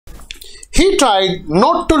He tried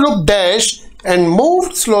not to look dash and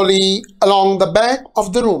moved slowly along the back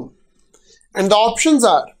of the room. And the options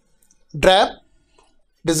are drab,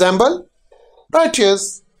 dissemble,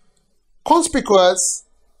 righteous, conspicuous,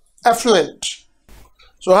 affluent.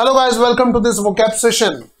 So hello guys, welcome to this vocab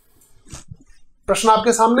session. प्रश्न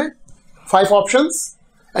आपके सामने, 5 options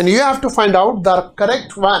and you have to find out the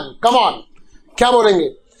correct one. Come on, क्या बोलेंगे?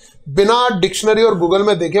 बिना dictionary और Google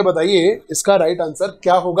में देखे बताइए इसका राइट आंसर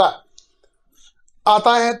क्या होगा।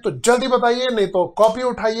 आता है तो जल्दी बताइए, नहीं तो कॉपी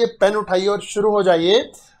उठाइए, पेन उठाइए और शुरू हो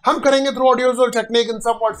जाइए। हम करेंगे through audio visual technique in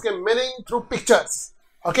सब वर्ड्स के मीनिंग थ्रू पिक्चर्स।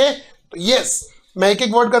 ओके, तो यस, मैं एक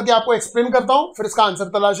एक वर्ड करके आपको एक्सप्लेन करता हूं, फिर इसका आंसर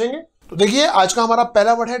तलाशेंगे। तो देखिए, आज का हमारा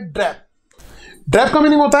पहला वर्ड है ड्रैप। ड्रैप का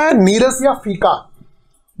मीनिंग होता है नीरस या फीका,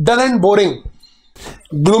 डल एंड बोरिंग,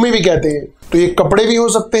 ग्लूमी भी कहते हैं। तो ये कपड़े भी हो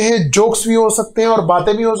सकते हैं, जोक्स भी हो सकते हैं और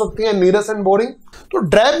बातें भी हो सकती हैं, नीरस एंड बोरिंग। तो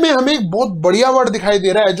ड्रैप में हमें एक बहुत बढ़िया वर्ड दिखाई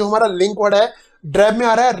दे रहा है जो हमारा लिंक वर्ड है। ड्रैब में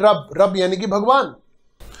आ रहा है रब, रब यानी कि भगवान।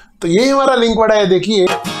 तो यही हमारा लिंक वर्ड है, देखिए।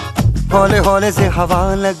 हौले हौले से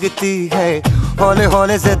हवा लगती है, हौले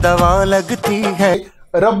हौले से दवा लगती है।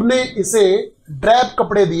 रब ने इसे ड्रैब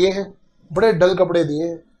कपड़े दिए हैं, बड़े डल कपड़े दिए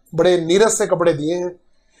हैं, बड़े नीरस से कपड़े दिए हैं।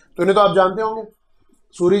 तो इन्हें तो आप जानते होंगे,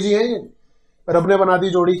 सूरी जी हैं ये, रब ने बना दी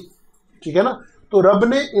जोड़ी, ठीक है ना। तो रब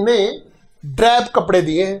ने इन्हें ड्रैब कपड़े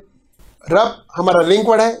दिए हैं। रब हमारा लिंक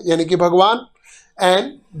वर्ड है यानी कि भगवान,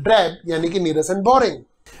 एंड ड्रैब यानी कि नीरस and boring.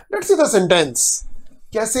 Let's see the sentence,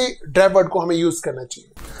 कैसे ड्रैब वर्ड को हमें यूज करना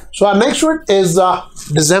चाहिए। So our next word is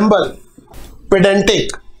disassemble,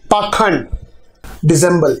 pedantic, पाखंड,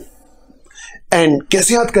 डिसेंबल। एंड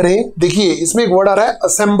कैसे याद करें, देखिए इसमें एक वर्ड आ रहा है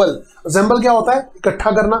असेंबल। असेंबल क्या होता है?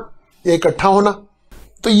 इकट्ठा करना या इकट्ठा होना।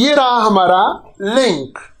 तो ये रहा हमारा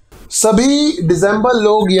लिंक। सभी डिसेंबल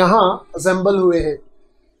लोग यहां असेंबल हुए हैं,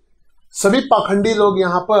 सभी पाखंडी लोग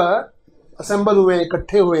यहां पर असेंबल हुए हैं,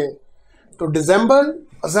 इकट्ठे हुए हैं। तो डिसेंबल,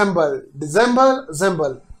 असेंबल, डिसेंबल,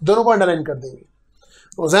 असेंबल, दोनों को अंडरलाइन कर देंगे।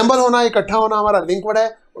 तो असेंबल होना, इकट्ठा होना हमारा लिंक वर्ड है,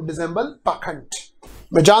 और डिसेंबल पाखंड।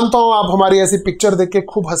 मैं जानता हूं आप हमारी ऐसी पिक्चर देख के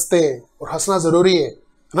खूब हंसते हैं, और हंसना जरूरी है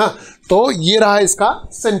ना। तो ये रहा इसका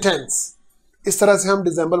सेंटेंस। इस तरह से हम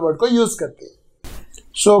डिसेंबल वर्ड को यूज करते हैं।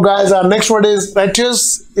 So guys, our next word is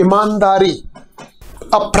righteous, ईमानदारी,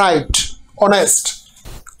 upright, honest.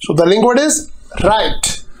 So the link word is right.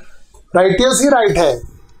 Righteous he right है,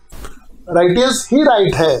 राइटियस ही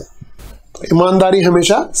राइट है। ईमानदारी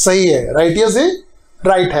हमेशा सही है, राइटियस ही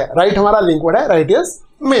राइट है। राइट हमारा लिंक वर्ड है, righteous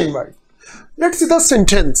main word. Let's see the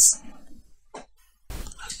sentence.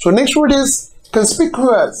 So next word is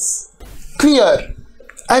कंस्पिक्यूअस, clear,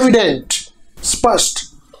 evident, स्पष्ट।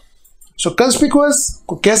 सो कंस्पिक्यूअस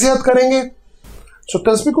को कैसे याद करेंगे? सो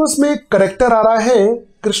कंस्पिक्यूअस में करेक्टर आ रहा है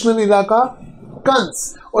कृष्ण लीला का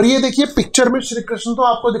कंस। और ये देखिए पिक्चर में श्री कृष्ण तो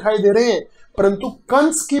आपको दिखाई दे रहे हैं, परंतु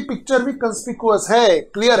कंस की पिक्चर भी कंस्पिक्यूअस है,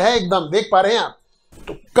 क्लियर है एकदम, देख पा रहे हैं आप।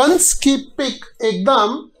 तो कंस की पिक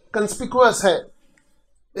एकदम कंस्पिक्यूअस है,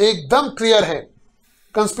 एकदम क्लियर है,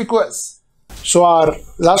 कंस्पिक्यूअस। So our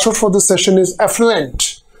last word for this session is effluent,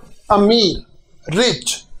 अमीर,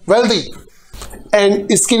 रिच, वेल्दी।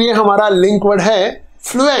 एंड इसके लिए हमारा लिंक वर्ड है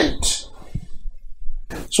फ्लुएंट।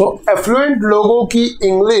 सो एफ्लुएंट लोगों की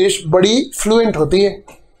इंग्लिश बड़ी फ्लुएंट होती है।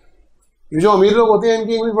 ये जो अमीर लोग होते हैं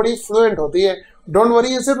इनकी इंग्लिश बड़ी फ्लुएंट होती है। डोंट वरी,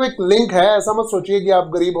 ये सिर्फ एक लिंक है, ऐसा मत सोचिए कि आप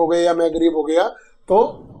गरीब हो गए या मैं गरीब हो गया तो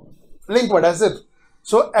लिंक वर्ड है सिर्फ।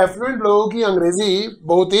 सो एफ्लुएंट लोगों की अंग्रेजी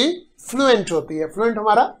बहुत ही फ्लुएंट होती है। फ्लुएंट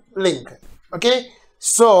हमारा लिंक है। Okay,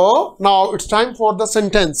 so now it's time for the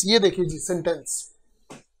sentence. ये देखिए जी सेंटेंस।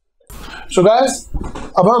 सो गाइस,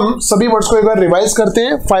 अब हम सभी वर्ड्स को एक बार रिवाइज करते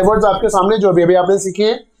हैं। 5 वर्ड्स आपके सामने जो अभी आपने सीखे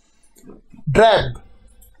हैं। ड्रैब,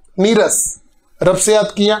 नीरस, रब से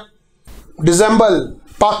याद किया। डिसेंबल,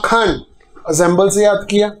 पाखंड, असेंबल से याद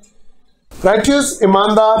किया। राइटियस,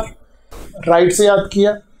 ईमानदार, राइट से याद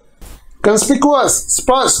किया। कंस्पिक्यूअस,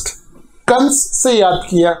 स्पष्ट, कंस से याद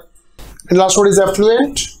किया। And last word is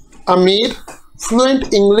effluent, अमीर,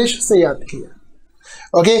 फ्लुएंट इंग्लिश से याद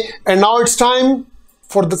किया। Okay, and now it's time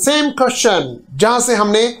for the same question जहां से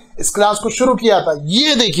हमने इस क्लास को शुरू किया था।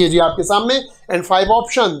 ये देखिए जी आपके सामने, एंड 5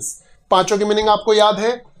 ऑप्शंस, पांचों की मीनिंग आपको याद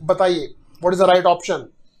है, बताइए what is the right option.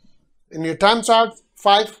 In your time start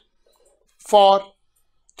 5, 4,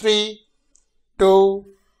 3, 2,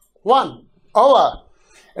 1, over.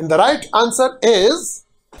 And the right answer is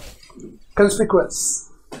कंस्पिक्यूअस।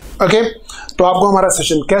 Okay, तो आपको हमारा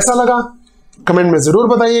सेशन कैसा लगा कमेंट में जरूर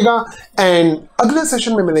बताइएगा। एंड अगले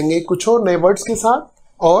सेशन में मिलेंगे कुछ और नए वर्ड्स के साथ,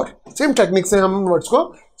 और सेम टेक्निक से हम वर्ड्स को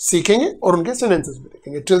सीखेंगे और उनके सेंटेंसेस भी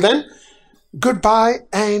देखेंगे। Till then, good bye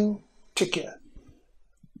and take care.